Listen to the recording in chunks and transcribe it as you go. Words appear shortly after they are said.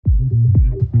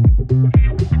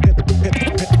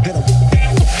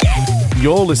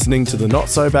You're listening to the Not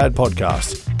So Bad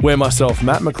podcast, where myself,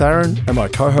 Matt McLaren, and my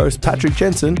co-host, Patrick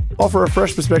Jensen, offer a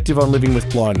fresh perspective on living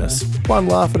with blindness, one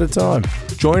laugh at a time.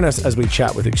 Join us as we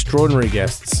chat with extraordinary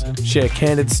guests, share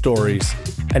candid stories,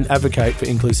 and advocate for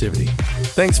inclusivity.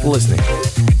 Thanks for listening.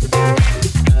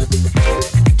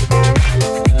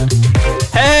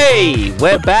 Hey,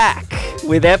 we're back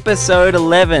with episode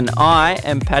 11. I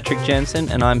am Patrick Jensen,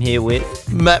 and I'm here with...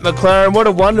 Matt McLaren. What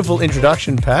a wonderful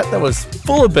introduction, Pat. That was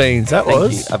full of beans. Thank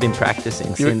you. I've been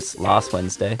practicing since last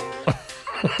Wednesday.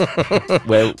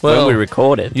 when we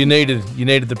recorded. You needed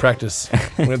the practice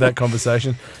with that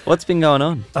conversation. What's been going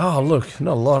on? Oh, look,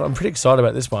 not a lot. I'm pretty excited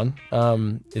about this one.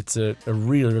 It's a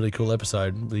really, really cool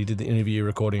episode. We did the interview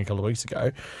recording a couple of weeks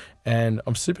ago, and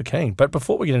I'm super keen. But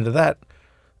before we get into that,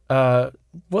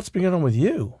 what's been going on with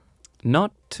you?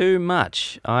 Not too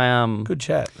much. Good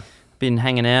chat. Been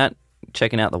hanging out,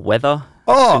 checking out the weather.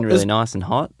 Oh, it's been really nice and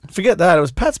hot. Forget that. It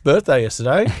was Pat's birthday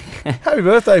yesterday. Happy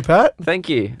birthday, Pat. Thank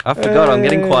you. I forgot. I'm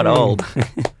getting quite old.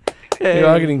 You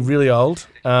are getting really old.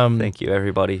 Thank you,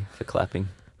 everybody, for clapping.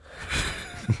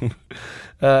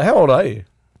 How old are you?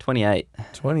 28.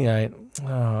 28. Oh,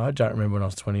 I don't remember when I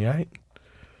was 28.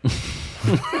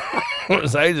 It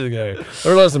was ages ago. I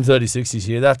realise I'm 36 this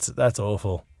year. That's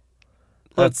awful.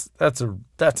 That's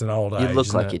an old age. You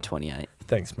look like it? You're 28.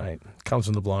 Thanks, mate. Comes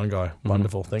from the blind guy.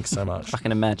 Wonderful. Thanks so much. I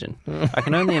can imagine. I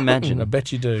can only imagine. I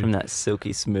bet you do. From that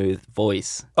silky smooth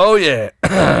voice. Oh, yeah.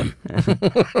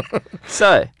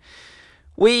 So,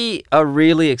 we are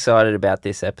really excited about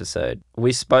this episode.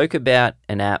 We spoke about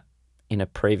an app in a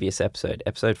previous episode.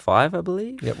 Episode 5, I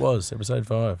believe? Yeah, it was. Episode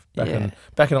 5.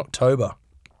 Back in October.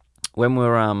 When we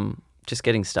were just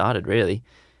getting started, really.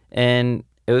 And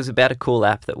it was about a cool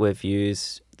app that we've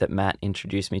used that Matt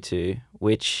introduced me to,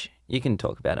 which... You can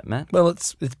talk about it, Matt. Well,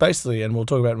 it's basically, and we'll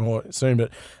talk about it more soon, but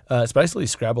it's basically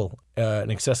Scrabble, an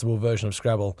accessible version of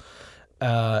Scrabble.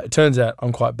 It turns out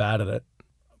I'm quite bad at it,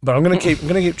 but I'm going to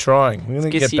keep trying. I'm going to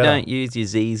get better. You don't use your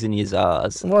Z's and your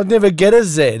Z's. Well, I'd never get a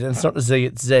Z, and it's not a Z,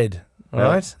 it's Z. All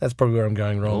right, that's probably where I'm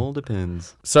going wrong. All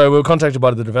depends. So we were contacted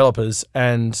by the developers,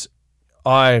 and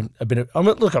I'm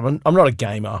not a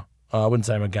gamer. I wouldn't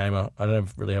say I'm a gamer. I don't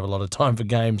really have a lot of time for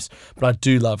games, but I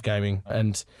do love gaming.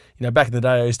 And, back in the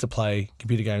day, I used to play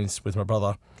computer games with my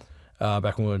brother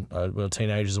back when we were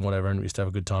teenagers and whatever, and we used to have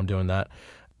a good time doing that.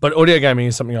 But audio gaming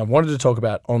is something I've wanted to talk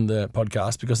about on the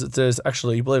podcast because there's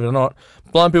actually, believe it or not,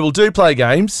 blind people do play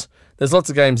games. There's lots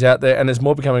of games out there, and there's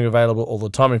more becoming available all the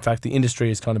time. In fact, the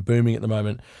industry is kind of booming at the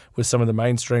moment with some of the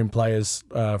mainstream players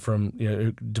from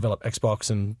who develop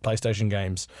Xbox and PlayStation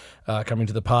games coming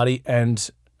to the party, and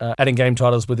adding game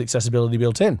titles with accessibility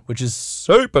built in, which is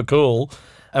super cool.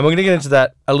 And we're going to get into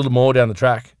that a little more down the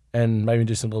track and maybe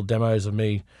do some little demos of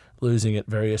me losing at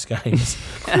various games.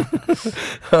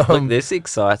 Look, this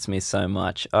excites me so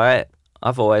much. I've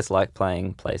always liked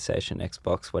playing PlayStation,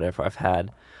 Xbox, whatever I've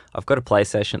had. I've got a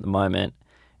PlayStation at the moment,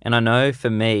 and I know for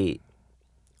me,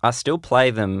 I still play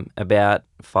them about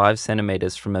 5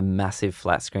 centimeters from a massive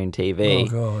flat screen TV.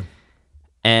 Oh, God.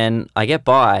 And I get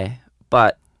by,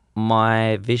 but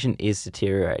my vision is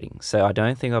deteriorating, so I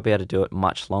don't think I'll be able to do it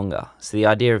much longer. So the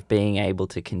idea of being able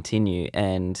to continue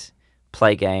and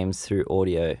play games through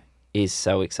audio is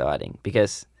so exciting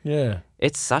because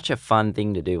it's such a fun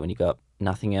thing to do when you got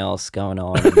nothing else going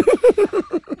on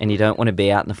and you don't want to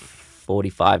be out in the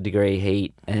 45-degree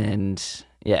heat. And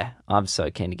I'm so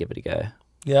keen to give it a go.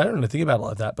 Yeah, I don't really think about it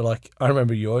like that, but I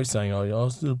remember you always saying, I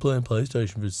was still playing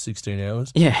PlayStation for 16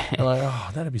 hours. Yeah. And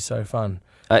that'd be so fun.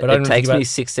 It takes me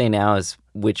 16 hours,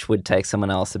 which would take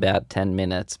someone else about 10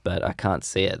 minutes, but I can't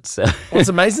see it. So it's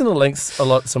amazing the lengths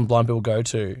some blind people go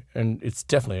to, and it's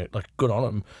definitely good on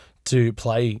them to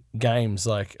play games,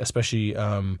 especially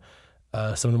some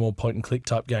of the more point and click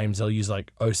type games. They'll use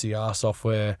OCR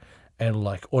software and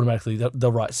automatically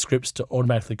they'll write scripts to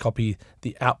automatically copy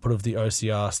the output of the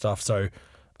OCR stuff. So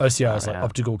OCR is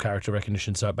optical character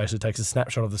recognition, so it basically takes a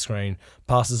snapshot of the screen,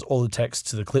 passes all the text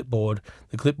to the clipboard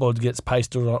gets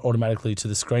pasted automatically to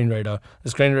the screen reader,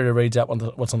 the screen reader reads out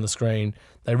what's on the screen,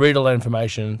 they read all that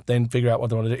information, then figure out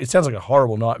what they want to do. It sounds like a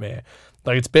horrible nightmare.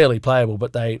 It's barely playable,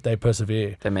 but they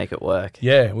persevere. They make it work.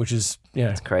 Yeah, which is,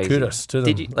 it's crazy. Kudos to them.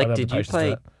 Did you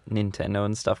play Nintendo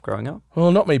and stuff growing up?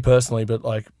 Well, not me personally, but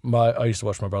I used to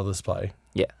watch my brothers play.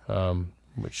 Yeah.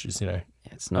 Which is,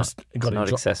 it's not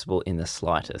accessible in the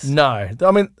slightest. No.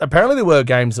 I mean, apparently there were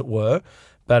games that were,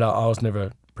 but I was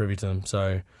never privy to them.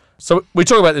 So we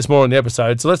talk about this more in the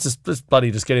episode, so let's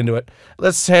bloody get into it.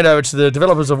 Let's hand over to the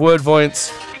developers of Word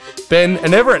Voyance, Ben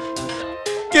and Everett.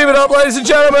 Give it up, ladies and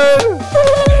gentlemen!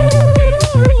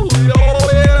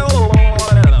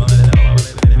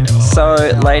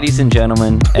 ladies and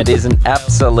gentlemen, it is an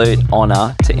absolute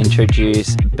honour to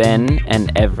introduce Ben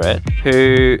and Everett,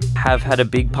 who have had a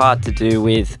big part to do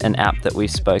with an app that we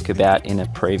spoke about in a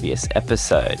previous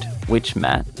episode, which,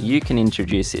 Matt, you can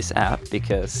introduce this app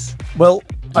because Well,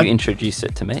 you introduced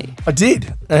it to me. I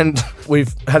did, and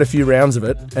we've had a few rounds of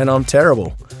it, and I'm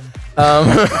terrible.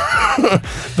 But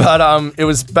it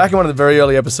was back in one of the very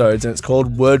early episodes, and it's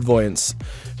called Word Voyance,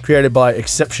 created by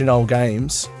Exceptional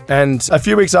Games. And a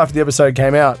few weeks after the episode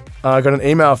came out, I got an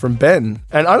email from Ben,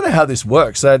 and I don't know how this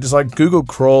works. They just like Google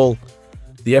crawl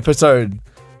the episode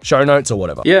show notes or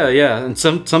whatever. Yeah, and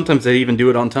sometimes they even do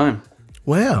it on time.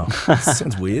 Wow,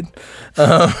 sounds weird.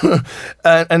 And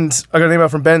I got an email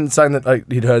from Ben saying that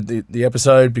he'd heard the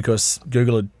episode because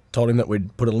Google had told him that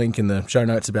we'd put a link in the show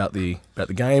notes about the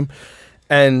game,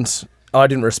 and I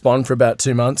didn't respond for about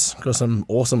 2 months because I'm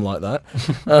awesome like that.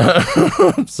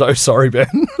 I'm so sorry,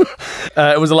 Ben.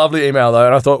 It was a lovely email though,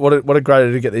 and I thought, what a great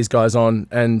idea to get these guys on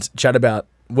and chat about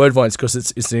Word Voyance because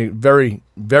it's a very,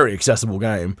 very accessible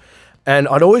game. And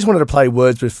I'd always wanted to play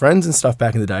Words with friends and stuff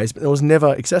back in the days, but it was never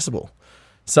accessible.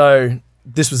 So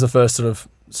this was the first sort of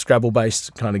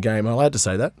Scrabble-based kind of game. I'm allowed to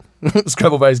say that.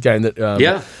 Scrabble-based game that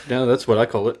Yeah, that's what I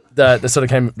call it. that sort of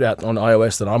came out on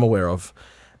iOS that I'm aware of.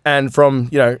 And from,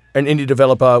 an indie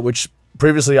developer, which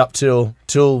previously up till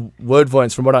Word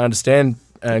Voyance, from what I understand,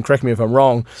 and correct me if I'm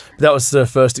wrong, that was the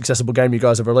first accessible game you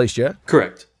guys have released, yeah?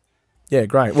 Correct. Yeah,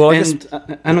 great. Well, And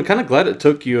I'm kind of glad it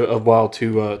took you a while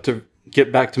to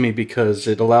get back to me because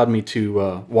it allowed me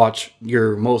to watch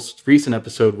your most recent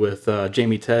episode with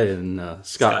Jamie Tay and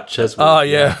Scott Cheswood. Oh,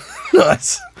 yeah.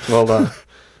 Nice. Well,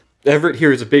 Everett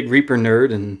here is a big Reaper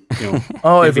nerd, and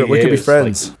Oh, Everett, we NVDA could be is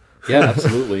friends. yeah,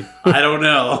 absolutely. I don't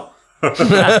know.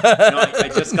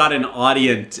 I just got an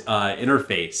Audient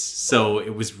interface, so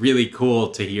it was really cool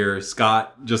to hear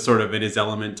Scott just sort of in his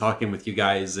element talking with you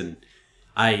guys. And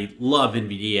I love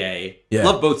NVDA. Yeah.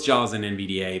 Love both JAWS and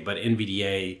NVDA, but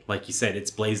NVDA, like you said, it's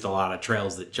blazed a lot of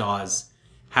trails that JAWS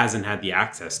hasn't had the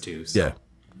access to. So. Yeah,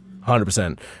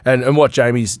 100%. And what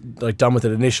Jamie's done with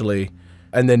it initially,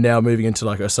 and then now moving into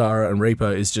Osara and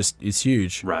Reaper is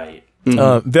huge. Right.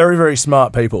 Very, very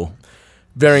smart people.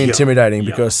 Very intimidating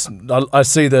because I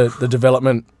see the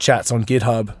development chats on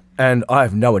GitHub and I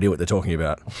have no idea what they're talking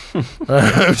about.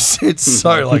 It's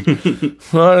so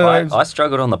I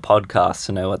struggled on the podcast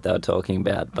to know what they were talking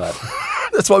about, but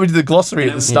that's why we did the glossary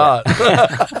at the start.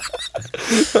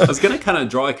 I was going to kind of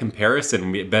draw a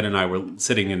comparison. Ben and I were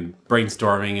sitting and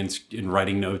brainstorming and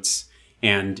writing notes.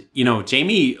 And,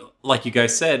 Jamie, like you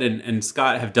guys said, and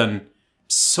Scott have done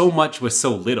so much with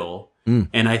so little.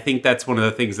 And I think that's one of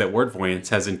the things that Word Voyance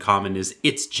has in common is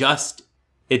it's just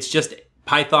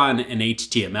Python and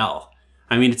HTML.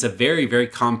 I mean, it's a very, very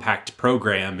compact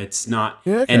program. It's not,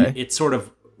 and it sort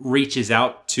of reaches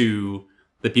out to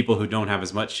the people who don't have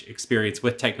as much experience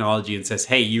with technology and says,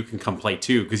 hey, you can come play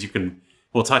too, because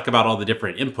we'll talk about all the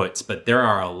different inputs, but there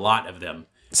are a lot of them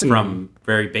from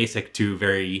very basic to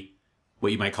very,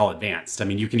 what you might call advanced. I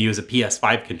mean, you can use a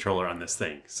PS5 controller on this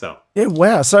thing. So yeah,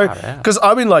 wow. So because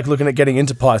I've been looking at getting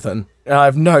into Python, and I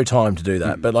have no time to do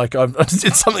that. But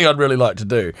it's something I'd really like to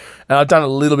do. And I've done a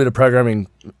little bit of programming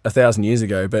 1,000 years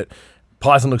ago, but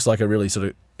Python looks like a really sort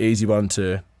of easy one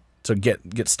to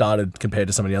get started compared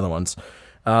to some of the other ones.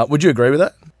 Would you agree with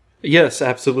that? Yes,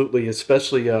 absolutely.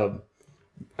 Especially,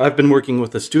 I've been working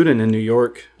with a student in New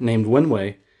York named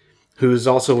Winway, who's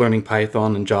also learning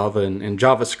Python and Java and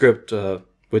JavaScript,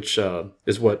 which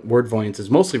is what Word Voyance is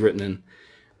mostly written in.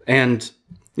 And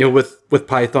with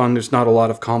Python, there's not a lot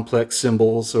of complex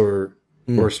symbols or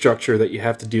structure that you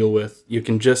have to deal with. You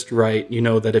can just write,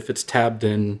 that if it's tabbed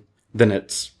in, then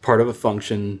it's part of a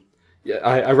function.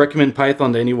 I recommend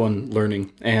Python to anyone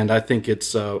learning, and I think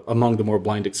it's among the more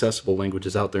blind accessible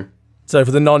languages out there. So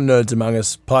for the non-nerds among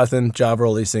us, Python, Java,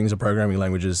 all these things are programming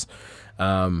languages.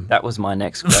 That was my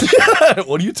next question.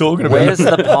 What are you talking about? Where's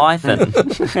the Python?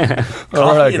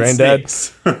 All right, Granddad.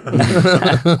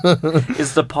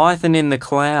 Is the Python in the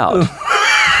cloud?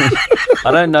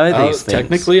 I don't know these things.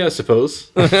 Technically, I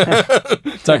suppose.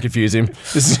 Don't confuse him.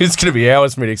 It's going to be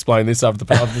hours for me to explain this after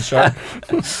the show.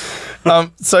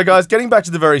 So, guys, getting back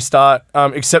to the very start,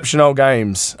 Exceptional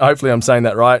Games. Hopefully I'm saying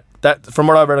that right. That, from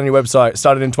what I've read on your website,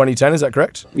 started in 2010. Is that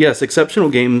correct? Yes,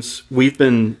 Exceptional Games. We've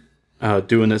been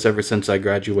doing this ever since I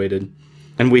graduated.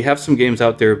 And we have some games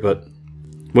out there, but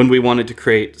when we wanted to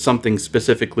create something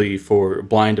specifically for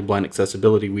blind and blind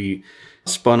accessibility, we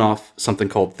spun off something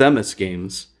called Themis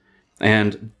Games.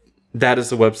 And that is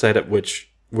the website at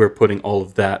which we're putting all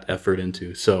of that effort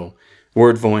into. So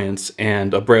Word Voyance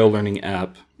and a Braille learning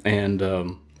app. And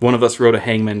one of us wrote a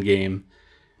Hangman game.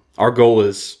 Our goal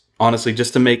is honestly,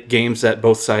 just to make games that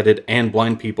both sighted and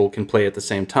blind people can play at the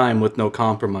same time with no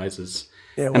compromises.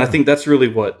 Yeah, And I think that's really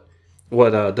what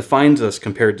defines us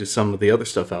compared to some of the other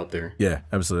stuff out there. Yeah,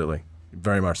 absolutely.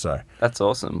 Very much so. That's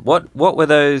awesome. What were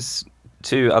those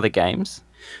two other games?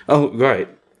 Oh, right.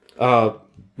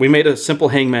 We made a simple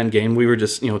hangman game. We were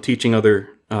just, teaching other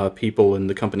people in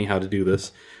the company how to do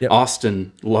this. Yep.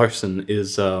 Austin Larson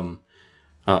is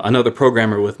another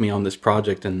programmer with me on this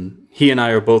project, and he and I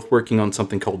are both working on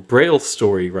something called Braille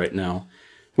Story right now,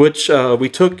 which we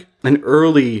took an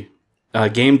early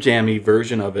game jammy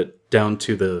version of it down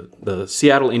to the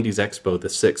Seattle Indies Expo, the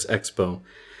 6 Expo,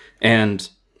 and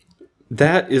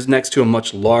that is next to a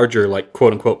much larger, like,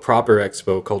 quote-unquote proper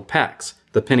expo called PAX,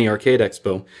 the Penny Arcade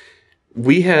Expo.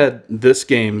 We had this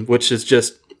game, which is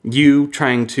just you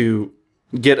trying to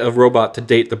get a robot to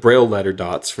date the Braille letter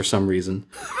dots for some reason.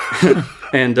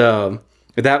 And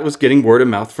that was getting word of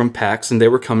mouth from PAX, and they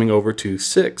were coming over to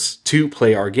 6 to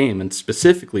play our game, and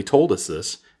specifically told us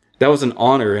this. That was an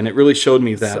honor, and it really showed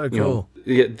me that So cool.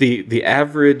 the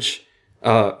average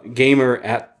gamer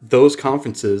at those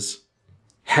conferences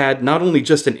had not only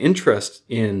just an interest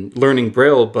in learning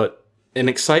Braille, but an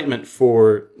excitement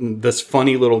for this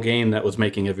funny little game that was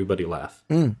making everybody laugh.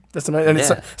 That's amazing. And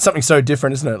Yeah. it's something so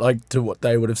different, isn't it? Like to what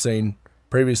they would have seen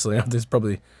previously. There's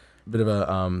probably a bit of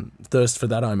a thirst for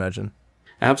that, I imagine.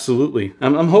 Absolutely.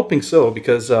 I'm hoping so,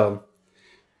 because,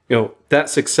 that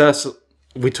success,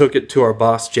 we took it to our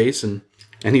boss, Jason,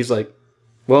 and he's like,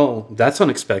 well, that's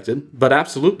unexpected, but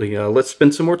absolutely. Let's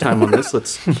spend some more time on this.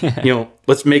 Let's,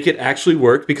 let's make it actually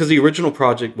work, because the original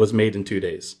project was made in 2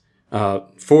 days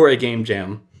for a game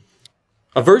jam,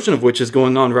 a version of which is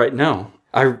going on right now.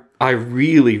 I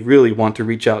really, really want to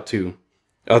reach out to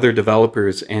other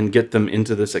developers and get them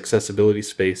into this accessibility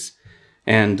space.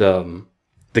 And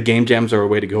the game jams are a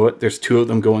way to go. There's 2 of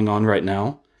them going on right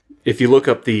now. If you look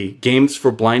up the Games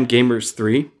for Blind Gamers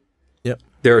 3, Yep.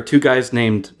 there are 2 guys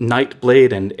named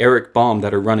Nightblade and Eric Baum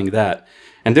that are running that.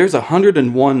 And there's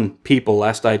 101 people,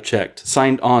 last I checked,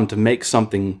 signed on to make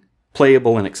something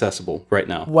playable and accessible right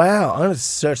now. Wow, I'm gonna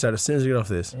search that as soon as we get off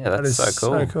this. Yeah, that's that is so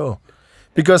cool. So cool.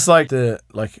 Because the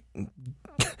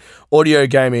audio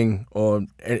gaming or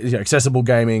accessible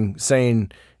gaming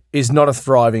scene is not a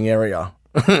thriving area.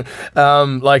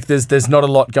 There's not a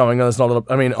lot going on. There's not a lot,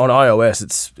 I mean, on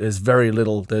iOS, there's very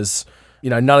little. There's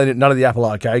none of the Apple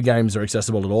Arcade games are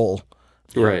accessible at all.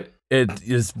 Right.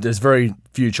 There's very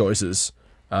few choices.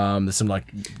 There's some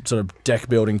sort of deck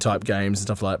building type games and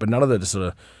stuff like that, but none of it is sort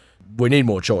of. We need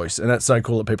more choice, and that's so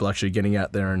cool that people are actually getting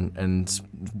out there and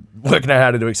working out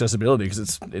how to do accessibility,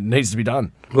 because it needs to be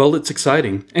done. Well, it's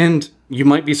exciting. And you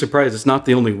might be surprised, it's not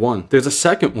the only one. There's a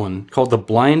second one called the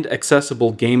Blind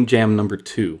Accessible Game Jam number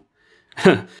 2.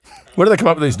 Where do they come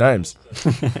up with these names?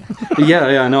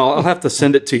 Yeah, no, I'll have to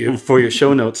send it to you for your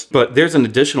show notes. But there's an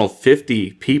additional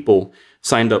 50 people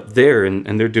signed up there,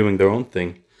 and they're doing their own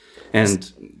thing.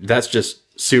 And that's just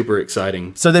super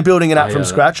exciting. So they're building it up from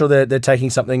scratch, or they're taking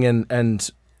something and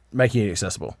making it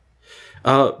accessible?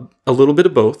 A little bit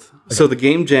of both. Okay. So the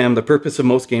game jam, the purpose of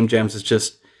most game jams is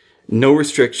just no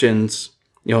restrictions,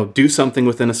 do something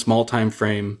within a small time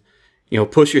frame,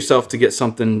 push yourself to get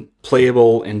something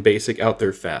playable and basic out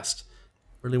there fast.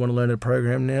 Really want to learn a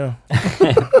program now.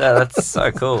 That's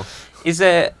so cool. Is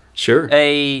there Sure.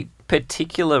 a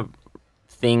particular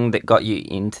thing that got you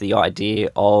into the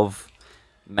idea of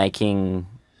making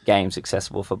games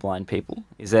accessible for blind people?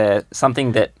 Is there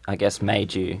something that, I guess,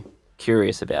 made you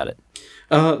curious about it?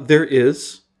 There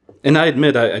is. And I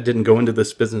admit I didn't go into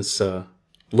this business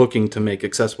looking to make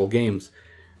accessible games.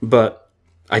 But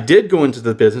I did go into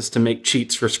the business to make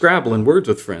cheats for Scrabble and Words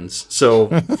with Friends.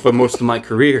 So for most of my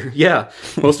career,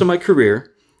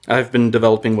 I've been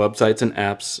developing websites and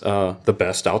apps, the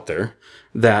best out there,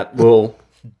 that will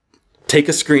take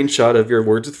a screenshot of your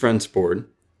Words with Friends board,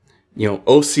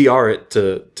 OCR it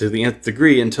to the nth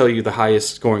degree and tell you the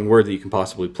highest scoring word that you can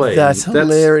possibly play. That's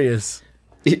hilarious.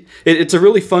 It's a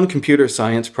really fun computer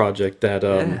science project that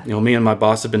me and my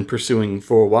boss have been pursuing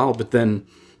for a while. But then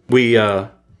we,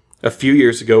 a few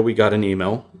years ago, we got an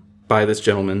email by this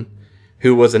gentleman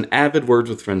who was an avid Words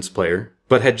with Friends player,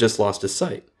 but had just lost his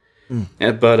sight.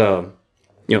 But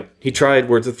he tried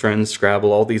Words with Friends,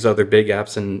 Scrabble, all these other big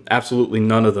apps, and absolutely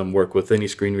none of them work with any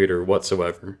screen reader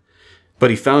whatsoever. But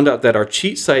he found out that our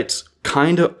cheat sites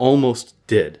kind of almost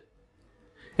did.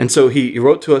 And so he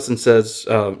wrote to us and says,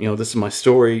 this is my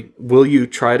story. Will you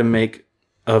try to make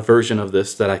a version of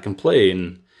this that I can play?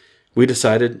 And we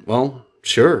decided, well,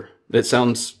 sure. It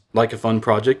sounds like a fun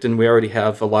project, and we already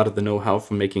have a lot of the know-how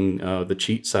from making the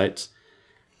cheat sites.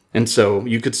 And so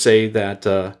you could say that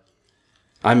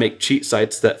I make cheat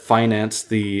sites that finance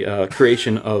the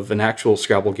creation of an actual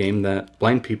Scrabble game that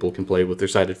blind people can play with their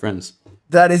sighted friends.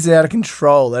 That is out of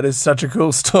control. That is such a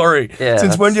cool story. Yeah,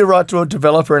 Since when do you write to a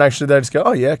developer and actually they just go,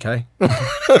 oh, yeah, okay.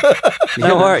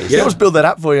 No worries. They'll just build that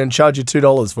app for you and charge you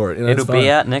 $2 for it. You know, It'll be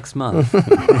out next month.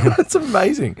 That's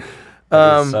amazing.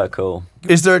 That is so cool.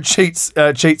 Is there a cheat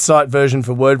site version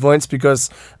for word voints? Because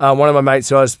one of my mates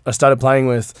who I started playing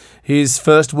with, his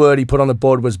first word he put on the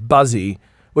board was buzzy,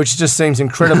 which just seems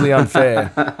incredibly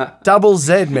unfair. Double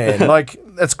Z, man. Like,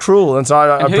 that's cruel. And so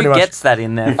I And pretty who much... gets that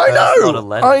in there?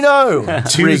 I know.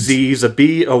 2 Rigged. Z's, a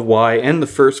B, a Y, and the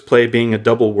first play being a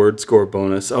double word score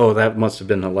bonus. Oh, that must have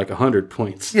been like 100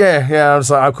 points. Yeah, I was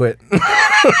like, I'll quit.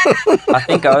 I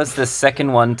think I was the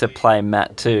second one to play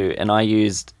Matt too, and I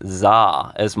used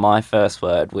Tsar as my first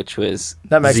word, which was...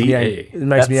 That makes me ZA. angry. It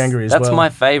makes me angry as well. That's my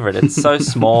favourite. It's so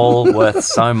small, worth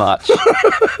so much.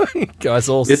 Guys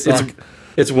all It's suck.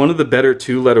 it's one of the better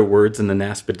 2-letter words in the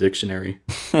NASPA dictionary.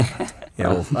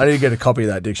 Yeah, well, I need to get a copy of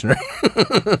that dictionary.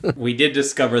 We did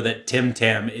discover that Tim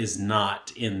Tam is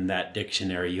not in that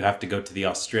dictionary. You have to go to the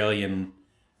Australian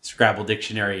Scrabble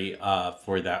dictionary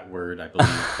for that word, I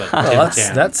believe. But Tim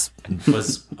Tam that's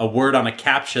was a word on a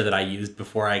CAPTCHA that I used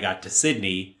before I got to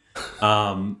Sydney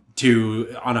on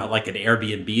an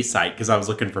Airbnb site because I was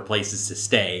looking for places to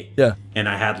stay. Yeah. And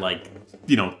I had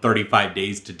 35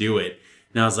 days to do it.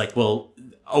 And I was like, well,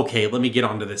 okay, let me get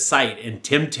onto this site. And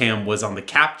Tim Tam was on the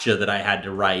CAPTCHA that I had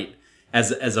to write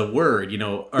as a word. Are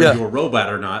you a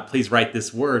robot or not? Please write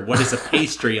this word. What is a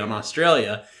pastry on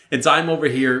Australia? And so I'm over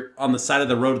here on the side of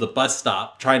the road of the bus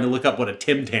stop trying to look up what a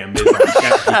Tim Tam is on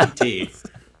ChatGPT.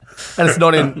 and it's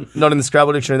not in the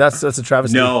Scrabble dictionary. That's a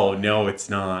travesty. No, it's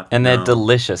not. And they're No.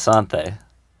 delicious, aren't they?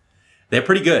 They're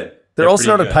pretty good. They're also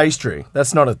pretty not a good. pastry.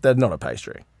 They're not a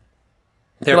pastry.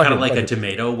 They're like kind of a- like like a a-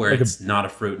 tomato where like a- it's not a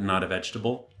fruit and not a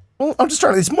vegetable. Well, I'm just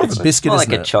trying to. It's more of a biscuit, More isn't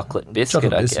like a it? chocolate biscuit,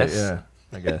 Chocolate I biscuit, guess. yeah,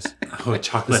 I guess. Oh,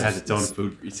 chocolate has its own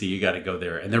food. See, you got to go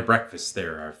there. And their breakfasts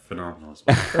there are phenomenal as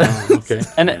well. Oh, okay.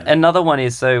 And another one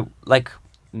is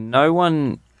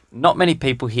not many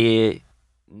people here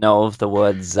know of the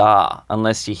word Tsar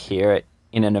unless you hear it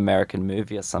in an American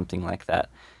movie or something like that.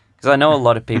 Because I know a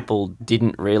lot of people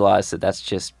didn't realize that that's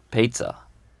just pizza,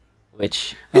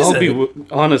 which I'll be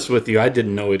honest with you, I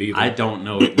didn't know it either. I don't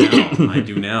know it now. I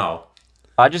do now.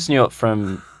 I just knew it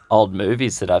from old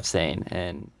movies that I've seen,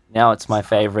 and now it's my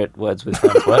favorite Words with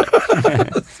Friends word.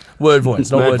 Word voice,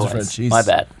 not Word words of voice. French. Jeez. My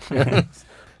bad.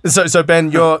 So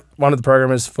Ben, you're one of the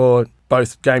programmers for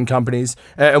both game companies,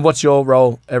 and what's your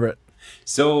role, Everett?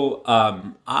 So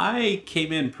I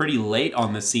came in pretty late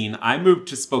on the scene. I moved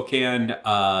to Spokane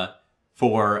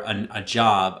for a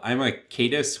job. I'm a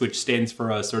CADIS, which stands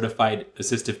for a Certified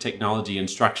Assistive Technology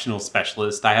Instructional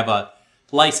Specialist. I have a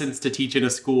license to teach in a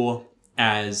school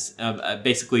as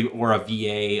basically, or a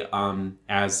VA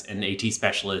as an AT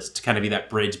specialist to kind of be that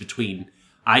bridge between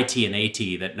IT and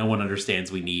AT that no one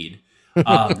understands we need.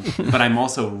 But I'm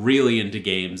also really into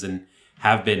games and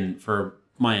have been for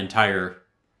my entire,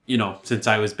 since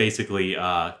I was basically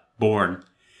born,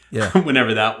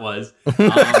 whenever that was.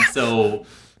 So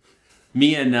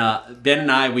me and Ben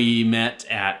and I, we met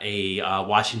at a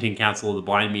Washington Council of the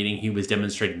Blind meeting. He was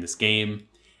demonstrating this game.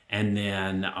 And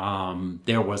then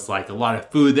there was a lot of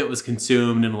food that was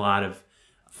consumed and a lot of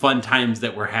fun times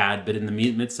that were had. But in the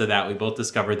midst of that, we both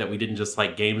discovered that we didn't just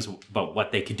like games, but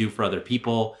what they could do for other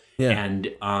people. Yeah.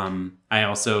 And I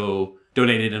also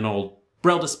donated an old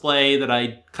Braille display that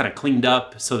I kind of cleaned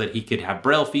up so that he could have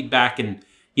Braille feedback. And,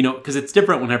 because it's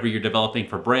different whenever you're developing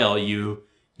for Braille, you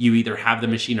either have the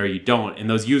machine or you don't. And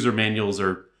those user manuals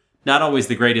are not always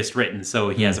the greatest written. So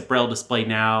he has a Braille display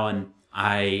now. And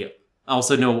I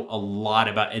also know a lot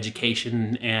about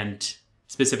education and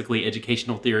specifically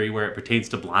educational theory where it pertains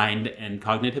to blind and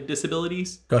cognitive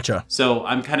disabilities. Gotcha. So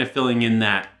I'm kind of filling in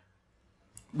that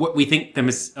what we think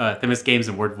Themis Games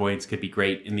and Word Voids could be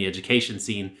great in the education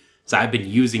scene. So I've been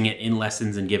using it in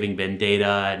lessons and giving Ben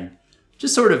data and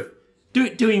just sort of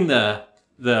doing the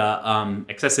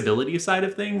accessibility side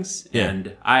of things. Yeah.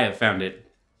 And I have found it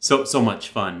so much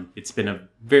fun. It's been a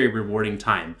very rewarding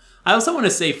time. I also want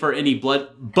to say for any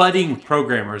budding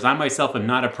programmers, I myself am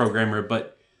not a programmer,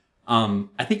 but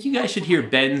I think you guys should hear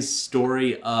Ben's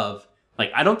story of,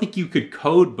 I don't think you could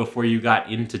code before you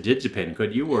got into Digipin,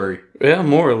 could you? Or Yeah,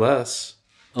 more or less.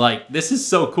 this is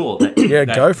so cool that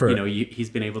go for it. He's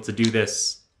been able to do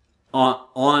this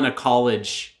on a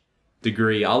college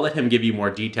degree. I'll let him give you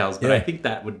more details, but I think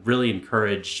that would really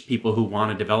encourage people who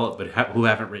want to develop but who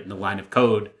haven't written a line of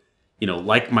code,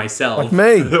 like myself, Like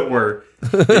me. or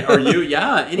you,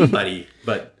 yeah, anybody.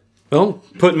 But Well,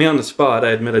 put me on the spot.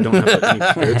 I admit I don't have any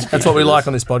prepared speech That's what we for like this.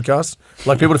 on this podcast.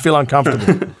 Like people to feel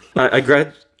uncomfortable.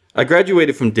 I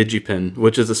graduated from DigiPen,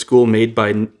 which is a school made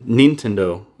by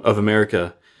Nintendo of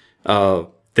America.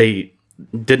 They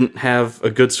didn't have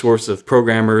a good source of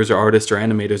programmers or artists or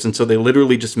animators, and so they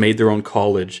literally just made their own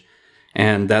college.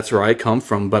 And that's where I come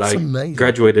from, but I amazing.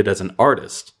 graduated as an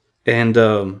artist. And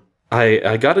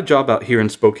I got a job out here in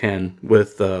Spokane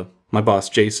with my boss,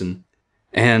 Jason.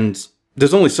 And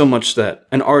there's only so much that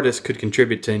an artist could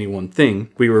contribute to any one thing.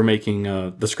 We were making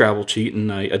the Scrabble cheat,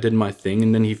 and I did my thing,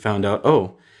 and then he found out,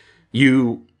 oh,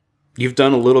 you've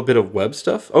done a little bit of web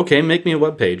stuff? Okay, make me a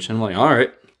web page. And I'm like, all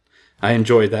right, I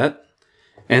enjoy that.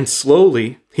 And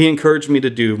slowly, he encouraged me to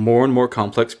do more and more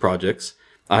complex projects.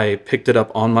 I picked it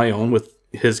up on my own with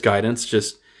his guidance,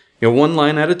 just one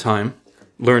line at a time,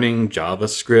 learning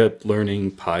JavaScript,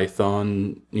 learning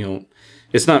Python.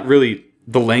 It's not really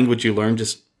the language you learn,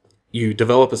 just you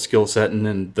develop a skill set, and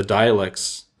then the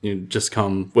dialects just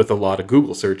come with a lot of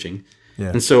Google searching.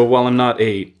 Yeah. And so while I'm not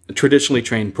a traditionally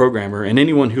trained programmer, and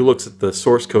anyone who looks at the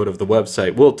source code of the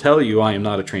website will tell you I am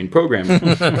not a trained programmer,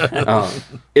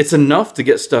 it's enough to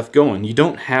get stuff going. You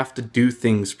don't have to do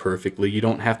things perfectly. You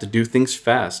don't have to do things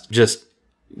fast. Just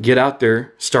get out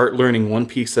there, start learning one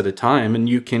piece at a time, and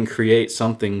you can create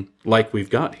something like we've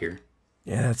got here.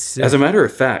 Yeah, that's sick. As a matter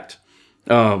of fact,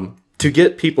 to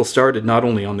get people started not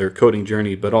only on their coding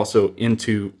journey, but also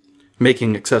into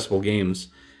making accessible games,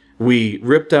 we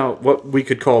ripped out what we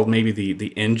could call maybe the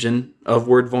engine of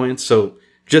Wordvoyance. So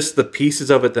just the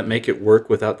pieces of it that make it work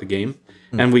without the game.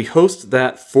 And we host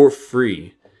that for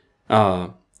free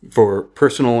for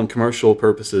personal and commercial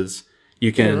purposes.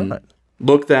 You can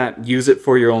look that, use it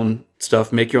for your own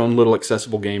stuff, make your own little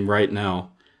accessible game right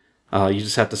now. You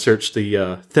just have to search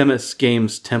the Themis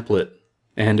Games template,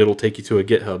 and it'll take you to a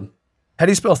GitHub. How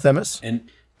do you spell Themis? And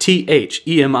Themis.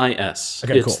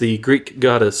 Okay, It's cool. the Greek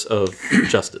goddess of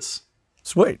justice.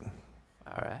 Sweet.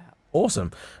 All right.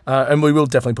 Awesome. And we will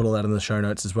definitely put all that in the show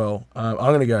notes as well. I'm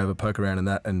going to go have a poke around in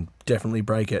that and definitely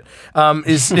break it.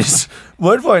 Is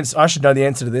Wordvoyance, I should know the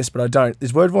answer to this, but I don't.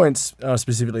 Is Wordvoyance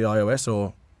specifically iOS,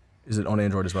 or is it on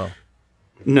Android as well?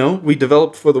 No, we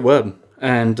developed for the web,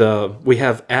 and we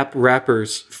have app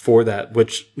wrappers for that,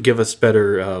 which give us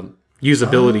better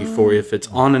usability for if it's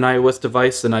on an iOS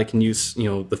device, then I can use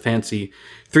the fancy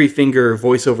 3-finger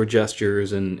voiceover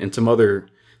gestures and some other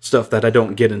stuff that I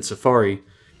don't get in Safari.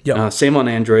 Yep. Same on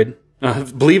Android.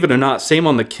 Believe it or not, same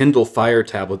on the Kindle Fire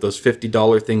tablet, those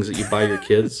 $50 things that you buy your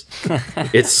kids.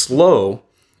 It's slow,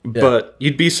 but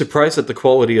you'd be surprised at the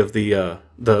quality of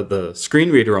the screen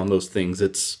reader on those things.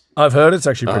 It's I've heard it's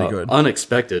actually pretty good.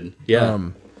 unexpected. Yeah.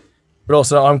 But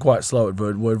also, I'm quite slow at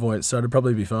Wordvoyance, so it'd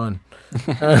probably be fine.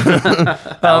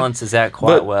 Balances out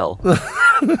quite well.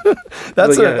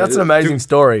 That's yeah, an amazing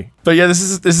story. But yeah,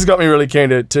 this has got me really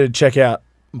keen to check out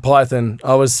Python.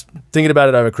 I was thinking about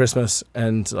it over Christmas,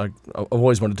 and I've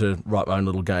always wanted to write my own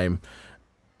little game.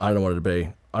 I don't know what it'd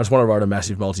be. I just want to write a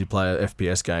massive multiplayer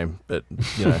FPS game, but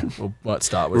we might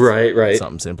start with Right.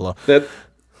 something simpler.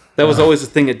 That was always the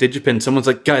thing at DigiPen. Someone's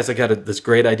like, guys, I got this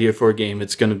great idea for a game.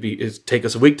 It's going to take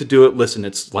us a week to do it. Listen,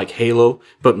 it's like Halo,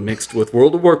 but mixed with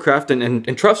World of Warcraft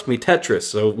and trust me, Tetris.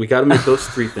 So we got to make those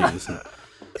 3 things.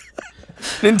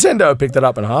 Nintendo picked it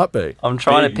up in a heartbeat. I'm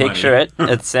trying Big to picture money.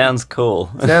 it. It sounds cool.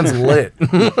 Sounds lit.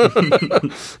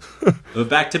 But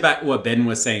back to what Ben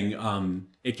was saying,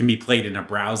 it can be played in a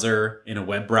browser, in a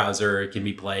web browser. It can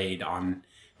be played on,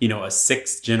 a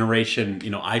 6th generation,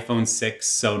 iPhone 6.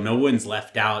 So no one's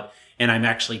left out. And I'm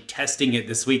actually testing it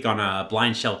this week on a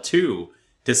Blind Shell 2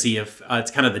 to see if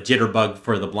it's kind of the jitterbug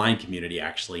for the blind community,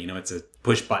 actually. It's a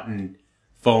push button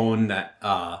phone that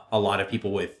a lot of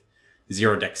people with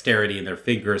zero dexterity in their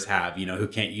fingers have, who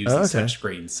can't use the touch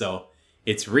screen. So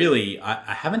it's really,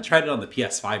 I haven't tried it on the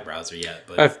PS5 browser yet,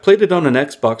 but I've played it on an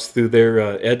Xbox through their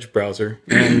Edge browser,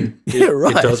 and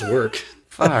it does work.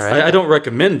 All right. I don't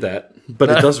recommend that, but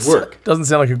it does work. Doesn't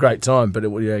sound like a great time, but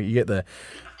you get there.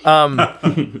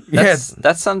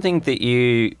 That's something that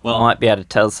you might be able to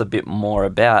tell us a bit more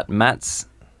about. Matt's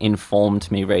informed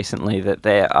me recently that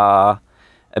there are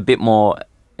a bit more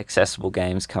accessible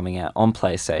games coming out on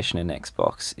PlayStation and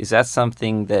Xbox. Is that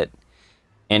something that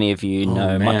any of you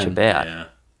know much about? yeah.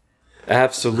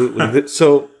 Absolutely.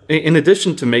 So, in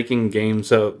addition to making games,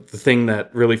 the thing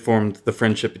that really formed the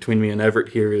friendship between me and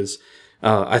Everett here is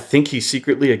I think he's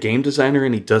secretly a game designer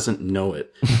and he doesn't know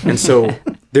it. And so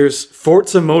there's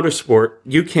Forza Motorsport.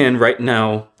 You can right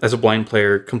now, as a blind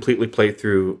player, completely play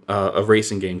through a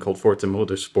racing game called Forza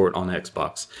Motorsport on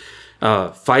Xbox.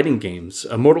 Fighting games,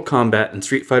 Mortal Kombat and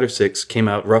Street Fighter 6 came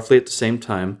out roughly at the same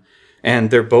time.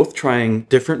 and they're both trying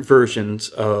different versions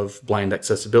of blind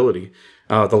accessibility.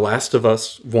 The Last of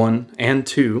Us 1 and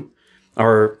 2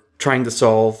 are trying to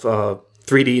solve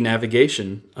 3D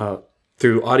navigation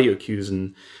through audio cues,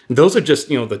 and those are just,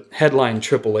 the headline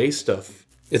AAA stuff.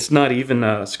 It's not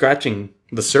even scratching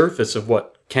the surface of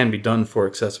what can be done for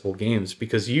accessible games,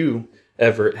 because you,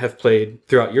 Everett, have played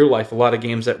throughout your life a lot of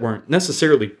games that weren't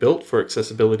necessarily built for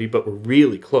accessibility, but were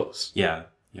really close. Yeah.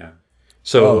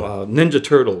 So Ninja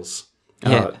Turtles,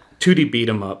 Yeah. 2D beat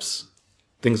 'em ups,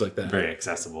 things like that. Very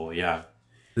accessible, yeah.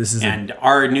 This is And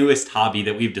our newest hobby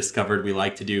that we've discovered we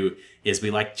like to do is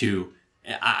we like to,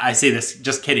 I say this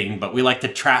just kidding, but we like to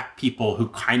trap people who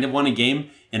kind of want a game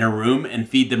in a room and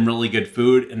feed them really good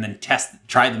food and then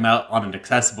try them out on an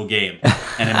accessible game.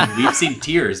 And I mean, we've seen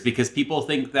tears because people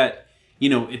think that,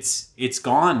 it's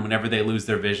gone whenever they lose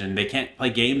their vision. They can't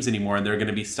play games anymore, and they're going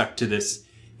to be stuck to this,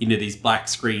 these black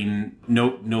screen,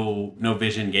 no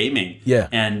vision gaming. Yeah.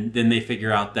 And then they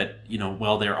figure out that,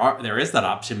 well, there is that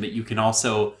option, but you can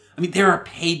also, there are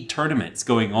paid tournaments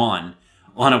going on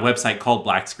a website called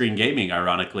Black Screen Gaming,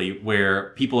 ironically, where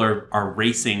people are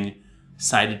racing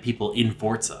sighted people in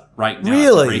Forza right now.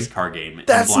 Really? It's a race car game.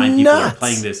 That's and blind people nuts. are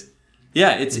playing this.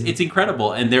 Yeah, it's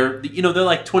incredible. And they're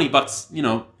like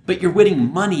 $20, but you're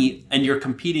winning money and you're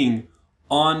competing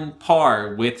on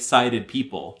par with sighted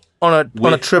people. on a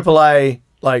AAA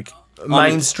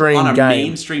mainstream on a game.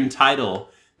 mainstream title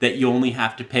that you only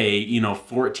have to pay,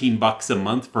 $14 a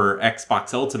month for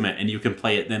Xbox Ultimate, and you can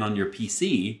play it then on your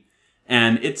PC.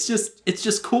 And it's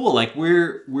just cool. Like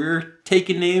we're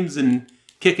taking names and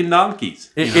kicking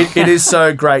donkeys. It is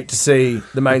so great to see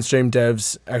the mainstream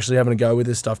devs actually having a go with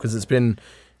this stuff, because it's been,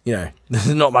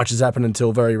 not much has happened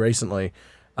until very recently.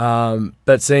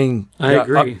 But seeing, I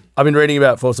agree. I've been reading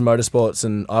about Forza Motorsports,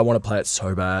 and I want to play it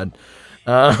so bad.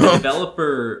 The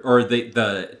developer or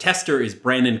the tester is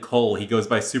Brandon Cole. He goes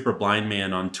by Super Blind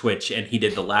Man on Twitch, and he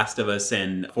did The Last of Us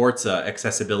and Forza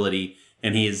accessibility.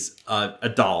 And he's a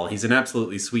doll. He's an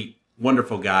absolutely sweet,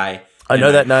 wonderful guy. I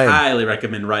know that name. I highly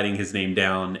recommend writing his name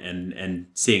down and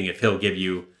seeing if he'll give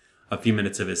you a few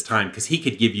minutes of his time, because he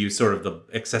could give you sort of the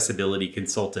accessibility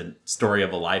consultant story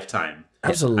of a lifetime.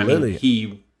 Absolutely.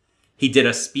 He did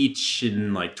a speech in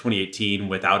 2018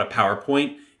 without a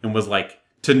PowerPoint and was like,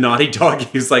 to Naughty Dog,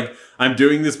 he was like, I'm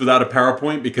doing this without a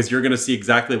PowerPoint because you're going to see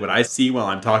exactly what I see while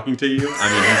I'm talking to you.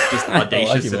 He's just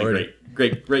audacious and a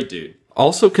great dude.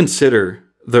 Also consider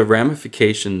the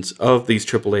ramifications of these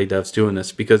AAA devs doing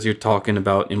this, because you're talking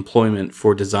about employment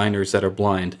for designers that are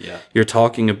blind. Yeah. You're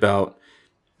talking about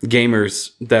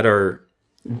gamers that are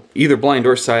either blind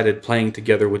or sighted playing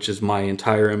together, which is my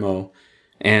entire MO,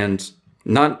 and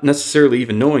not necessarily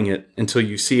even knowing it until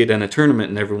you see it in a tournament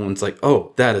and everyone's like,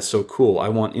 oh, that is so cool. I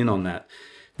want in on that.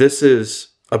 This is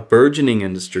a burgeoning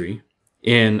industry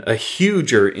in a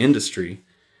huger industry.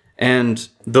 And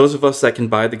those of us that can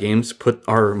buy the games, put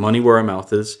our money where our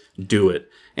mouth is, do it.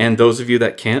 And those of you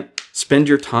that can't, spend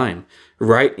your time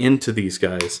right into these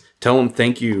guys. Tell them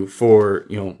thank you for,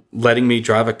 letting me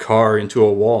drive a car into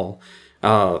a wall.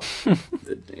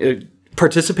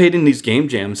 Participate in these game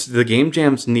jams. The game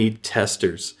jams need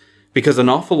testers, because an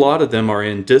awful lot of them are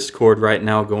in Discord right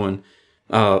now going,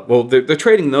 they're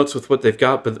trading notes with what they've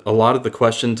got, but a lot of the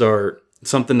questions are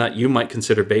something that you might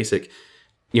consider basic.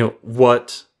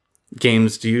 What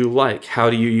games do you like? How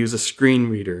do you use a screen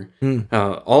reader?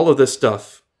 All of this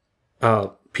stuff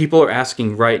people are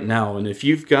asking right now. And if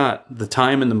you've got the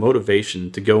time and the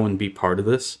motivation to go and be part of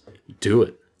this, do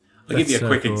it. I'll give you a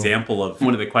quick example of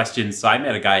one of the questions. So I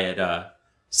met a guy at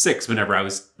 6 whenever I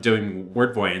was doing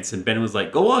word voyance, and Ben was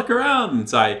like, go walk around. And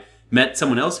so I met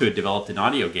someone else who had developed an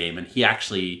audio game, and he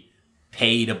actually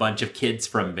paid a bunch of kids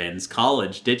from Ben's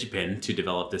college, Digipin, to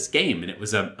develop this game. And it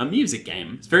was a music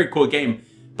game. It's a very cool game.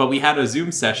 But we had a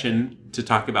Zoom session to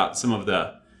talk about some of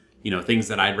the, things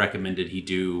that I'd recommended he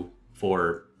do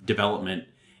for development.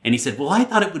 And he said, well, I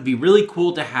thought it would be really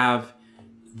cool to have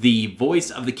the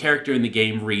voice of the character in the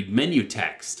game read menu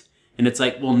text. And it's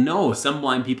like, well, no, some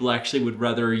blind people actually would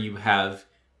rather you have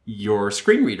your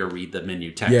screen reader read the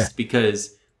menu text,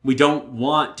 because we don't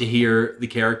want to hear the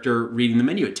character reading the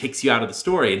menu. It takes you out of the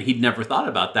story. And he'd never thought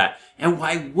about that. And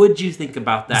why would you think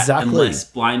about that unless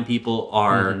blind people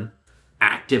are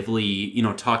actively,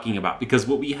 talking about? Because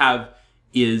what we have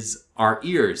is our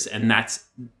ears, and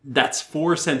that's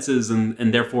 4 senses,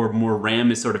 and therefore more RAM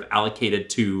is sort of allocated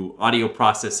to audio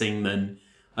processing than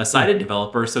a sighted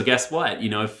developer. So guess what?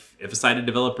 If a sighted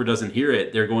developer doesn't hear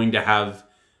it, they're going to have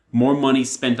more money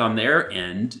spent on their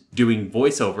end doing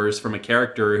voiceovers from a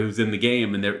character who's in the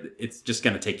game, and it's just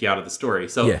going to take you out of the story.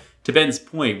 So to Ben's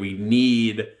point, we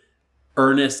need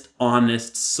earnest,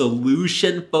 honest,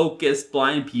 solution-focused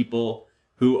blind people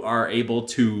who are able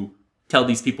to tell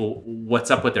these people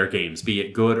what's up with their games, be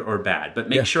it good or bad. But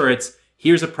make sure it's,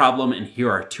 here's a problem and here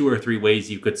are 2 or 3 ways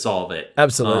you could solve it.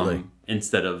 Absolutely.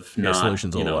 Instead of not,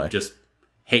 solutions all the way. just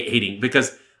hating.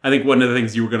 Because I think one of the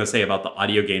things you were going to say about the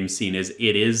audio game scene is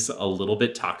it is a little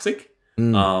bit toxic.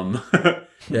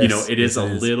 Yes, It is a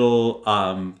little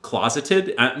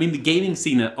closeted. I mean, the gaming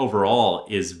scene overall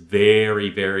is very,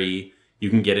 very, you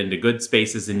can get into good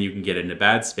spaces and you can get into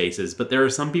bad spaces. But there are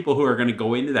some people who are going to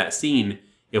go into that scene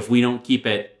if we don't keep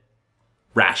it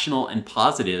rational and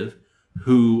positive,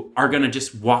 who are going to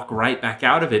just walk right back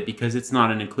out of it because it's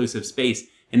not an inclusive space.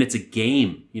 And it's a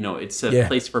game, it's a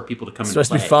place for people to come and play. It's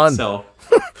supposed to be fun. So,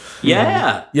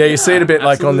 yeah. Yeah, you see it a bit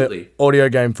like on absolutely. the audio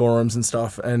game forums and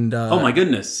stuff. And Oh my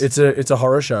goodness. it's a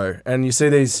horror show. And you see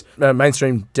these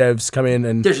mainstream devs come in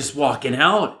and They're just walking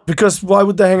out. because why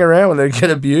would they hang around when they get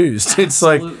abused? It's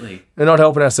like Absolutely. they're not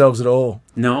helping ourselves at all.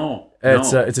 No.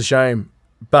 It's no. it's a shame.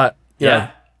 But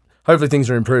Yeah. hopefully things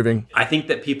are improving. I think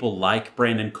that people like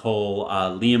Brandon Cole,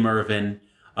 Liam Irvin,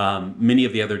 many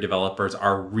of the other developers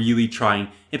are really trying,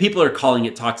 and people are calling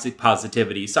it toxic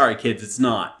positivity. Sorry, kids, it's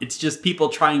not. It's just people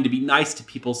trying to be nice to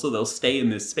people so they'll stay in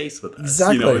this space with us.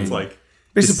 Exactly. It's like,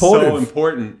 Be it's supportive. so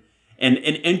important.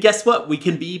 And guess what? We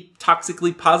can be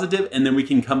toxically positive, and then we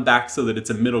can come back so that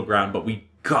it's a middle ground, but we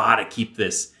gotta keep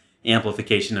this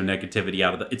amplification of negativity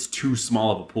out of it's too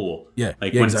small of a pool. Yeah.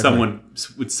 Like Yeah, when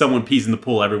exactly. someone pees in the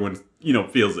pool, everyone,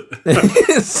 feels it.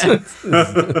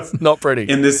 it's not pretty.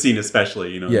 In this scene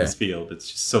especially, in Yeah. this field, it's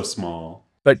just so small.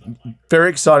 But very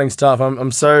exciting stuff.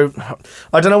 I'm so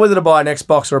I don't know whether to buy an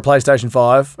Xbox or a PlayStation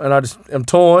 5, and I'm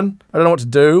torn. I don't know what to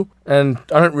do, and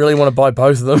I don't really want to buy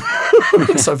both of them.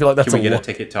 So I feel like that's Can we a get a lot.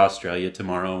 ticket to Australia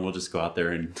tomorrow and we'll just go out there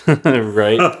and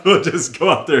Right. we'll just go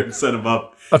out there and set them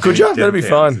up. Oh, could you? Deadpans That'd be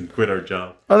fun. And quit our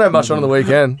job. I don't have much on the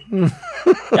weekend.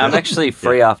 Yeah, I'm actually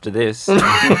free after this.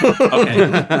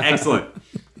 Okay, excellent.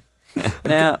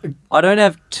 Now, I don't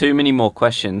have too many more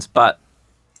questions, but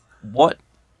what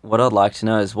I'd like to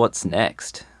know is what's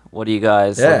next? What are you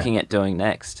guys looking at doing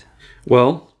next?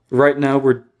 Well, right now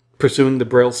we're pursuing the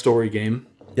Braille story game.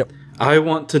 Yep. I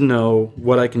want to know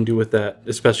what I can do with that,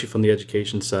 especially from the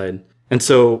education side. And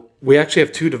so we actually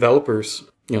have 2 developers,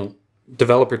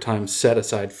 developer time set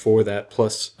aside for that,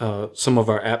 plus some of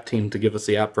our app team to give us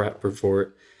the app wrapper for it.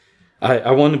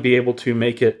 I want to be able to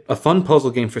make it a fun puzzle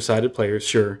game for sighted players,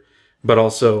 sure, but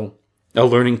also a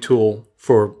learning tool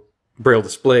for Braille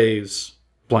displays,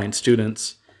 blind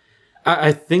students.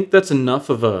 I think that's enough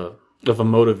of a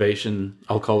motivation,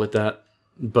 I'll call it that,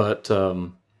 but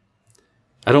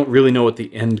I don't really know what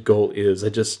the end goal is.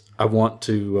 I want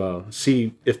to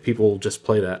see if people will just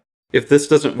play that. If this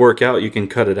doesn't work out, you can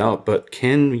cut it out, but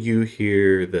can you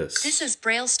hear this? This is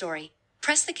Braille Story.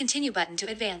 Press the continue button to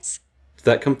advance. Did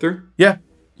that come through? Yeah.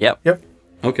 Yep.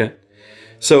 Okay.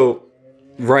 So,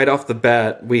 right off the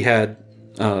bat, we had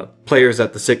players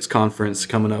at the 6 conference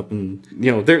coming up, and,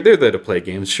 they're there to play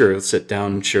games. Sure, let's sit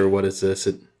down, sure, what is this?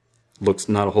 It looks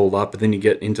not a whole lot, but then you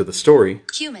get into the story.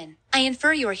 Human, I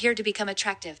infer you are here to become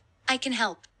attractive. I can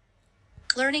help.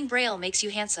 Learning Braille makes you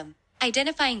handsome.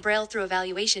 Identifying Braille through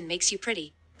evaluation makes you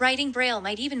pretty. Writing Braille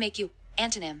might even make you,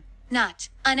 antonym, not,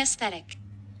 unesthetic.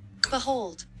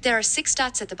 Behold, there are 6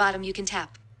 dots at the bottom you can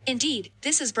tap. Indeed,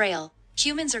 this is Braille.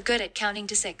 Humans are good at counting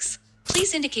to 6.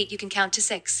 Please indicate you can count to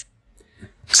 6.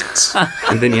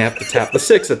 And then you have to tap the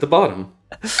 6 at the bottom.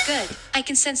 Good, I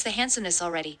can sense the handsomeness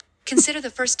already. Consider the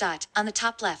first dot, on the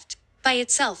top left. By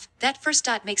itself, that first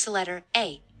dot makes the letter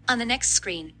A. On the next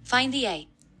screen, find the A.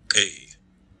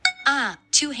 Ah,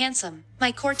 too handsome.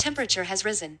 My core temperature has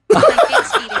risen. My fan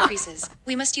speed increases.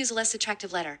 We must use a less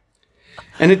attractive letter.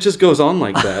 And it just goes on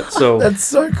like that. So That's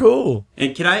so cool.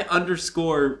 And can I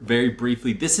underscore very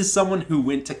briefly, this is someone who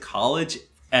went to college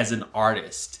as an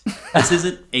artist. This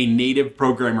isn't a native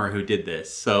programmer who did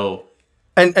this. So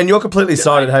And you're completely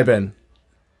sighted, hey Ben.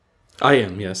 I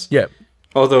am, yes. Yeah.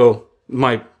 Although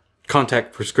my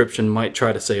contact prescription might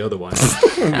try to say otherwise.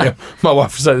 Yeah. My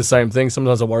wife would say the same thing.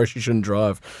 Sometimes I worry she shouldn't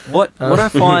drive. What I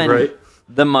find Right.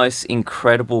 the most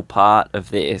incredible part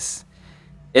of this,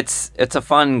 it's a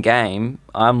fun game.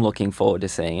 I'm looking forward to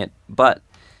seeing it. But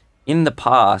in the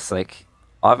past,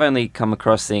 I've only come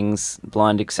across things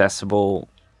blind accessible,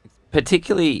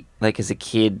 particularly as a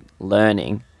kid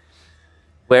learning,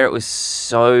 where it was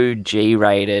so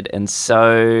G-rated and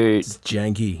so It's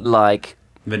janky.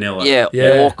 vanilla.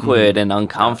 Yeah. awkward and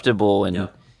uncomfortable, and Yeah.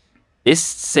 this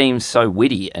seems so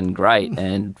witty and great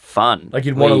and fun. Like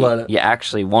you'd wanna where learn it. You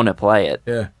actually want to play it.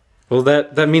 Yeah. Well,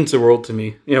 that means the world to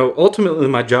me. Ultimately,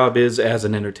 my job is as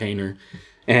an entertainer.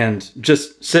 And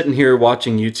just sitting here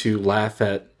watching you two laugh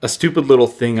at a stupid little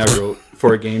thing I wrote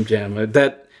for a game jam,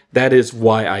 that is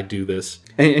why I do this.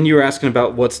 And you were asking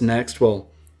about what's next. Well,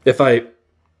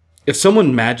 if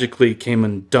someone magically came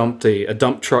and dumped a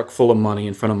dump truck full of money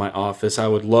in front of my office, I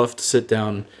would love to sit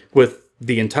down with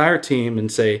the entire team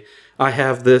and say, I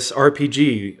have this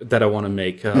RPG that I want to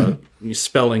make,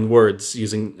 spelling words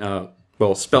using,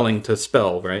 spelling to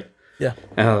spell, right? Yeah.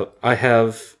 I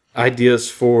have ideas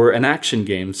for an action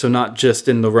game, so not just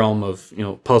in the realm of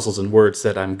puzzles and words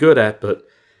that I'm good at, but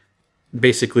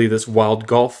basically this wild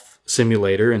golf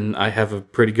simulator, and I have a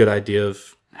pretty good idea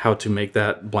of how to make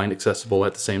that blind accessible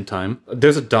at the same time.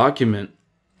 There's a document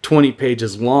 20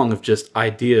 pages long of just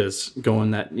ideas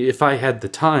going that if I had the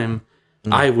time,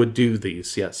 I would do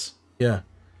these, yes. Yeah.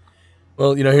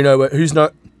 Well, who's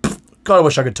not... God, I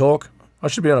wish I could talk. I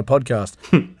should be on a podcast.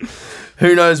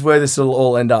 Who knows where this will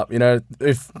all end up?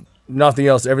 If nothing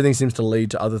else, everything seems to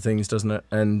lead to other things, doesn't it?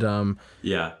 And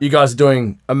you guys are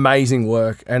doing amazing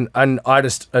work, and I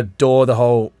just adore the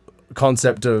whole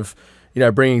concept of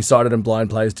bringing sighted and blind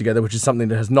players together, which is something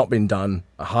that has not been done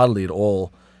hardly at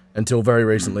all until very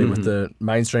recently with the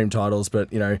mainstream titles. But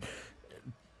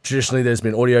traditionally, there's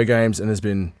been audio games and there's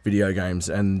been video games,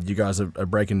 and you guys are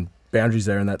breaking boundaries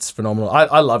there, and that's phenomenal.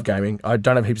 I love gaming. I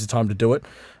don't have heaps of time to do it,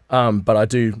 but I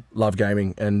do love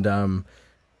gaming, and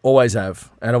always have.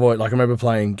 And I've always, I remember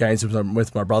playing games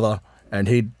with my brother, and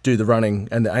he'd do the running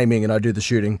and the aiming, and I'd do the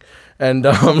shooting. And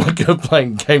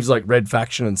playing games like Red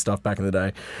Faction and stuff back in the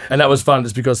day. And that was fun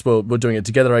just because we're doing it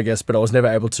together, I guess, but I was never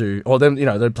able to... Or then,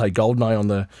 they'd play GoldenEye on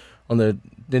the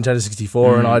Nintendo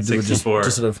 64, and I'd just sort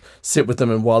of sit with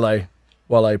them and while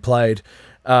they played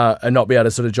and not be able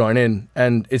to sort of join in.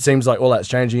 And it seems like all that's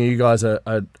changing. You guys are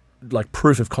like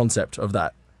proof of concept of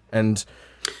that. And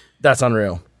that's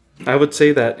unreal. I would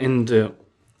say that, and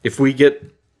if we get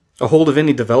a hold of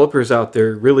any developers out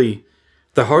there, really,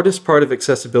 the hardest part of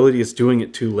accessibility is doing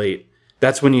it too late.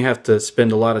 That's when you have to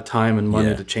spend a lot of time and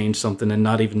money to change something and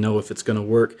not even know if it's going to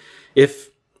work. If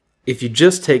you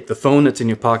just take the phone that's in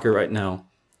your pocket right now,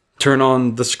 turn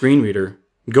on the screen reader,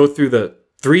 go through the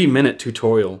 3-minute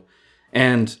tutorial,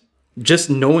 and just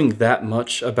knowing that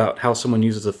much about how someone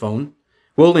uses a phone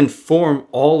will inform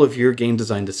all of your game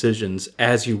design decisions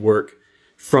as you work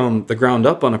from the ground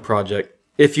up on a project,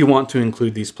 if you want to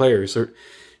include these players, or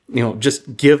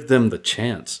just give them the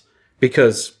chance,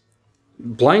 because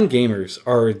blind gamers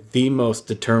are the most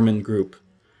determined group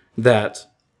that,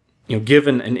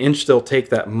 given an inch, they'll take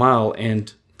that mile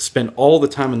and spend all the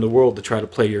time in the world to try to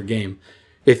play your game.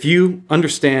 If you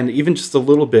understand even just a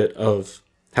little bit of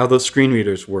how those screen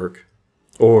readers work,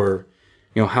 or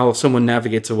how someone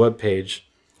navigates a web page,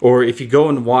 or if you go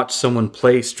and watch someone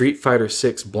play Street Fighter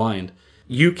 6 blind,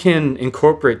 you can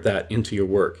incorporate that into your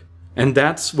work. And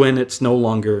that's when it's no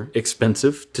longer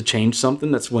expensive to change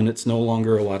something. That's when it's no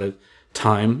longer a lot of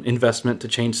time investment to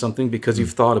change something, because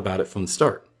you've thought about it from the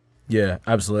start. Yeah,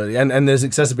 absolutely. And there's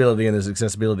accessibility,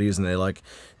 isn't there? Like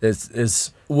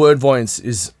there's Word Voyance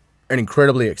is an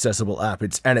incredibly accessible app.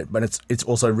 But it's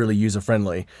also really user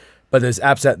friendly. But there's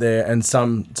apps out there and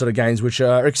some sort of games which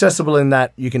are accessible in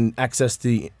that you can access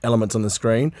the elements on the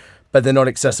screen, but they're not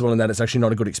accessible in that it's actually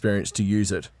not a good experience to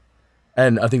use it.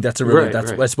 And I think that's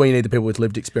that's where you need the people with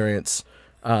lived experience.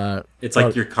 It's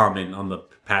like your comment on the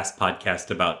past podcast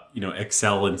about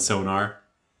Excel and Sonar.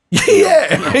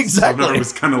 Yeah, exactly. Sonar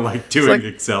was kind of like doing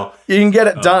Excel. You can get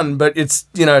it done, but it's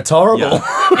it's horrible.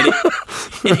 Yeah.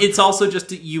 It's also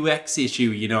just a UX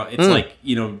issue. It's like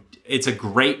it's a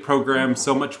great program.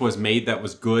 So much was made that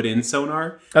was good in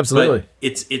Sonar. Absolutely.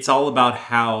 But it's all about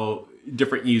how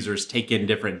different users take in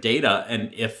different data,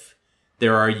 and if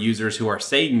there are users who are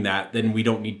saying that, then we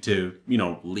don't need to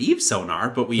leave Sonar,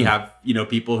 but we have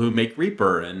people who make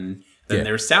Reaper, and then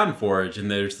there's SoundForge, and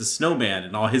there's the Snowman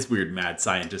and all his weird mad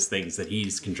scientist things that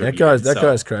he's contributed. That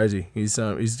guy's crazy. He's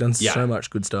done so much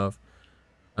good stuff.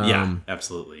 Yeah,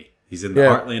 absolutely. He's in the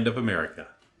heartland of America.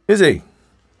 Is he?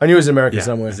 I knew he was in America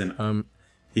somewhere.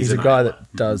 He's a guy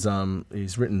that does.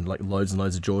 He's written like loads and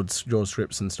loads of Jaws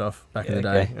scripts and stuff back in the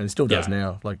day, and he still does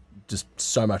now. Like just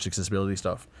so much accessibility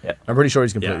stuff. Yeah. I'm pretty sure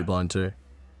he's completely blind too.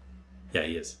 Yeah,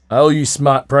 he is. Oh, you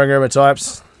smart programmer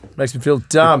types! Makes me feel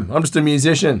dumb. I'm just a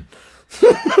musician.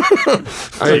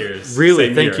 I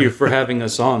really thank you for having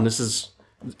us on.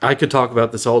 I could talk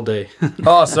about this all day.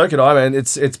 Oh, so could I, man.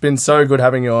 It's been so good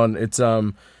having you on.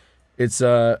 It's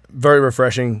very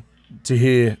refreshing to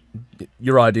hear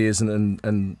your ideas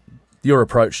and your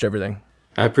approach to everything.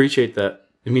 I appreciate that.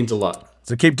 It means a lot.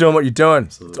 So keep doing what you're doing.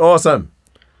 Absolutely. It's awesome.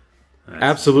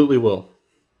 Absolutely will.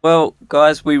 Well,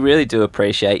 guys, we really do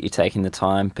appreciate you taking the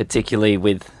time, particularly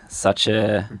with such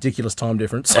a Ridiculous time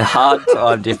difference. hard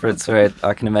time difference where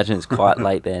I can imagine it's quite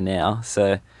late there now.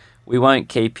 So we won't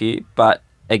keep you. But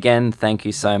again, thank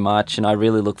you so much. And I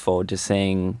really look forward to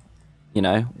seeing,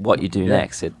 what you do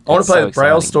next. I want to play so a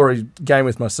Braille exciting. Story game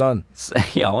with my son.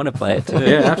 Yeah, I want to play it too.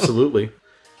 Yeah, absolutely.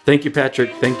 Thank you,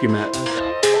 Patrick. Thank you, Matt.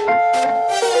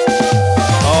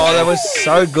 Oh, that was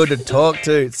so good to talk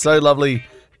to. It's so lovely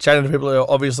chatting to people who are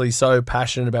obviously so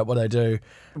passionate about what they do.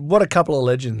 What a couple of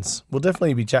legends. We'll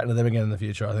definitely be chatting to them again in the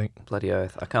future, I think. Bloody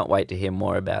oath. I can't wait to hear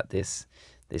more about this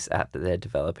app that they're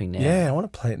developing now. Yeah, I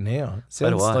want to play it now. It So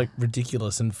do sounds I. like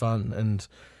ridiculous and fun and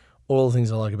all the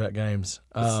things I like about games.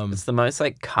 It's the most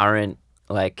current,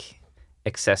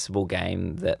 accessible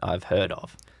game that I've heard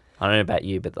of. I don't know about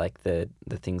you, but the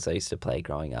things I used to play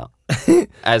growing up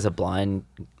as a blind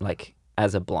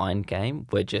game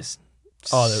were just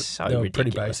so they were ridiculous.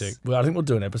 pretty basic. Well, I think we'll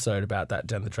do an episode about that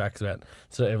down the track, about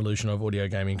the evolution of audio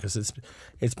gaming, because it's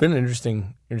been an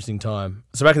interesting time.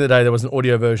 So back in the day, there was an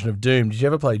audio version of Doom. Did you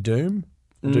ever play Doom?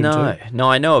 Doom No, 2?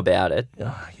 I know about it.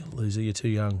 Oh, you loser, you're too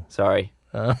young. Sorry.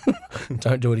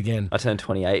 Don't do it again. I turned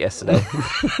 28 yesterday.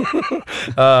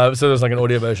 So there's an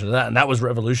audio version of that, and that was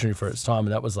revolutionary for its time.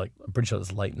 And that was I'm pretty sure it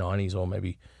was late 90s or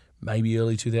maybe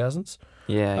early 2000s.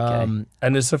 Yeah, okay.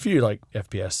 And there's a few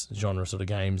FPS genre sort of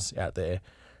games out there,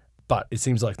 but it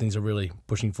seems like things are really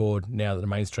pushing forward now that the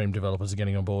mainstream developers are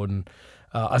getting on board. And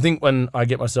I think when I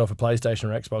get myself a PlayStation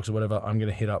or Xbox or whatever, I'm going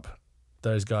to hit up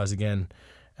those guys again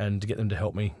and to get them to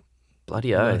help me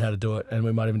Bloody learn oath. how to do it. And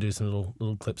we might even do some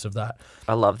little clips of that.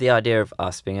 I love the idea of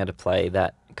us being able to play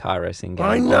that car racing game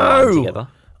I online know. together.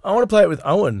 I want to play it with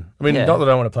Owen. I mean, Yeah. not that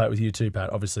I want to play it with you too,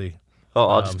 Pat, obviously. Oh,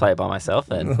 I'll just play it by myself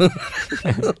then.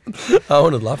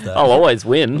 Owen would love that. I'll always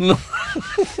win.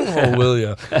 Oh, will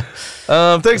you?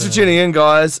 Thanks for tuning in,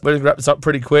 guys. We're going to wrap this up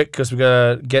pretty quick because we're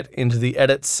going to get into the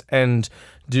edits and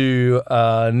do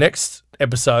next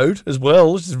episode as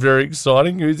well, which is very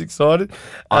exciting. Who's excited?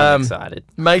 I'm excited.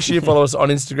 Make sure you follow us on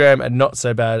Instagram at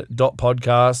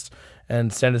notsobad.podcast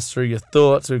and send us through your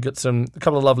thoughts. We've got a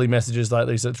couple of lovely messages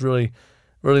lately, so it's really,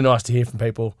 really nice to hear from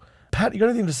people. Pat, you got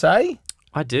anything to say?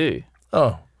 I do.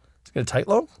 Oh, it's going to take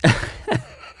long?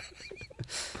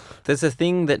 There's a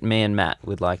thing that me and Matt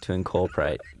would like to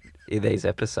incorporate in these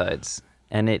episodes,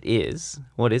 and it is...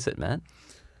 What is it, Matt?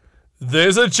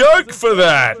 There's a joke for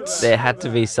that. There had to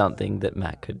be something that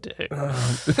Matt could do.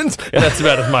 That's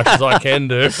about as much as I can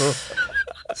do.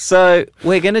 So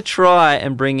we're going to try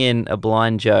and bring in a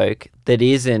blind joke that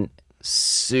isn't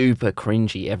super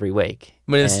cringy every week.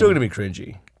 I mean, it's still And going to be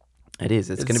cringy. It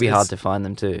is. It's going to be hard to find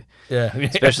them too. Yeah.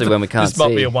 Especially when we can't This might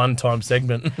be see. a one-time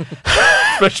segment.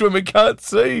 Especially when we can't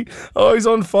see. Oh, he's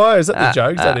on fire. Is that the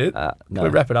joke? Is that it? no. Can we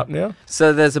wrap it up now?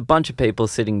 So there's a bunch of people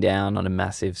sitting down on a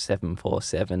massive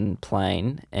 747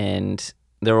 plane, and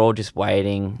they're all just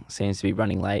waiting. Seems to be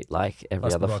running late, like every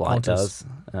Must other be like flight Qantas.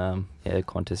 does.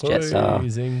 Qantas, Jetstar,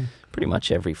 Amazing. pretty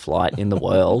much every flight in the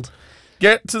world.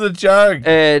 Get to the joke.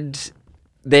 And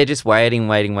they're just waiting,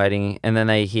 and then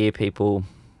they hear people,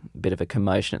 a bit of a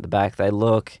commotion at the back. They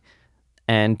look,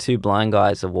 and two blind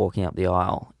guys are walking up the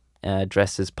aisle,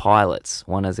 dressed as pilots.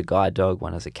 One has a guide dog,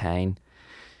 one has a cane.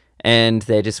 And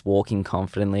they're just walking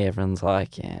confidently. Everyone's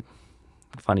like, yeah,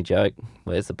 funny joke.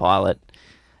 Where's the pilot?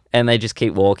 And they just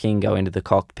keep walking, go into the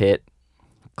cockpit,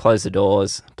 close the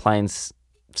doors. Plane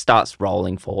starts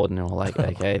rolling forward, and they're all like,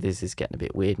 okay, this is getting a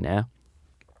bit weird now.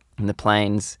 And the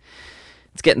plane's,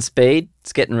 it's getting speed.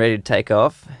 It's getting ready to take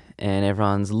off. And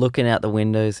everyone's looking out the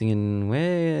windows thinking,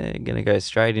 we're going to go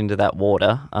straight into that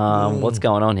water. What's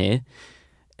going on here?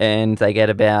 And they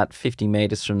get about 50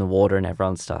 meters from the water and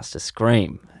everyone starts to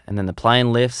scream. And then the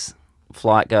plane lifts,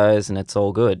 flight goes, and it's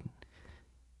all good.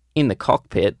 In the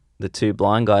cockpit, the two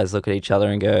blind guys look at each other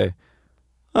and go,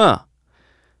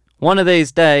 one of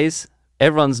these days,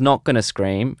 everyone's not going to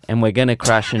scream and we're going to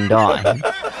crash and die.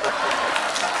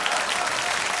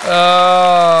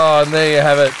 Oh, and there you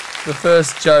have it. The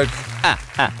first joke.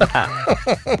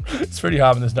 It's pretty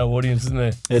hard when there's no audience, isn't there?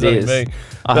 It It's only is. me.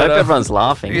 I But, hope everyone's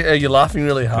laughing. Yeah, you're laughing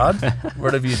really hard.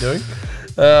 Whatever you're doing.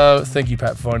 Thank you,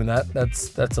 Pat, for finding that.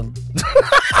 That's a.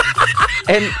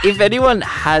 And if anyone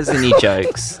has any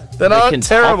jokes That that aren't can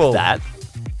terrible. top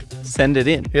that, send it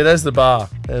in. Yeah, there's the bar.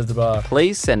 There's the bar.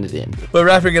 Please send it in. We're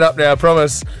wrapping it up now, I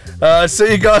promise.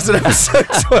 See you guys in episode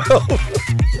 12.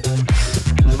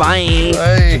 Bye.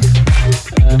 Hey.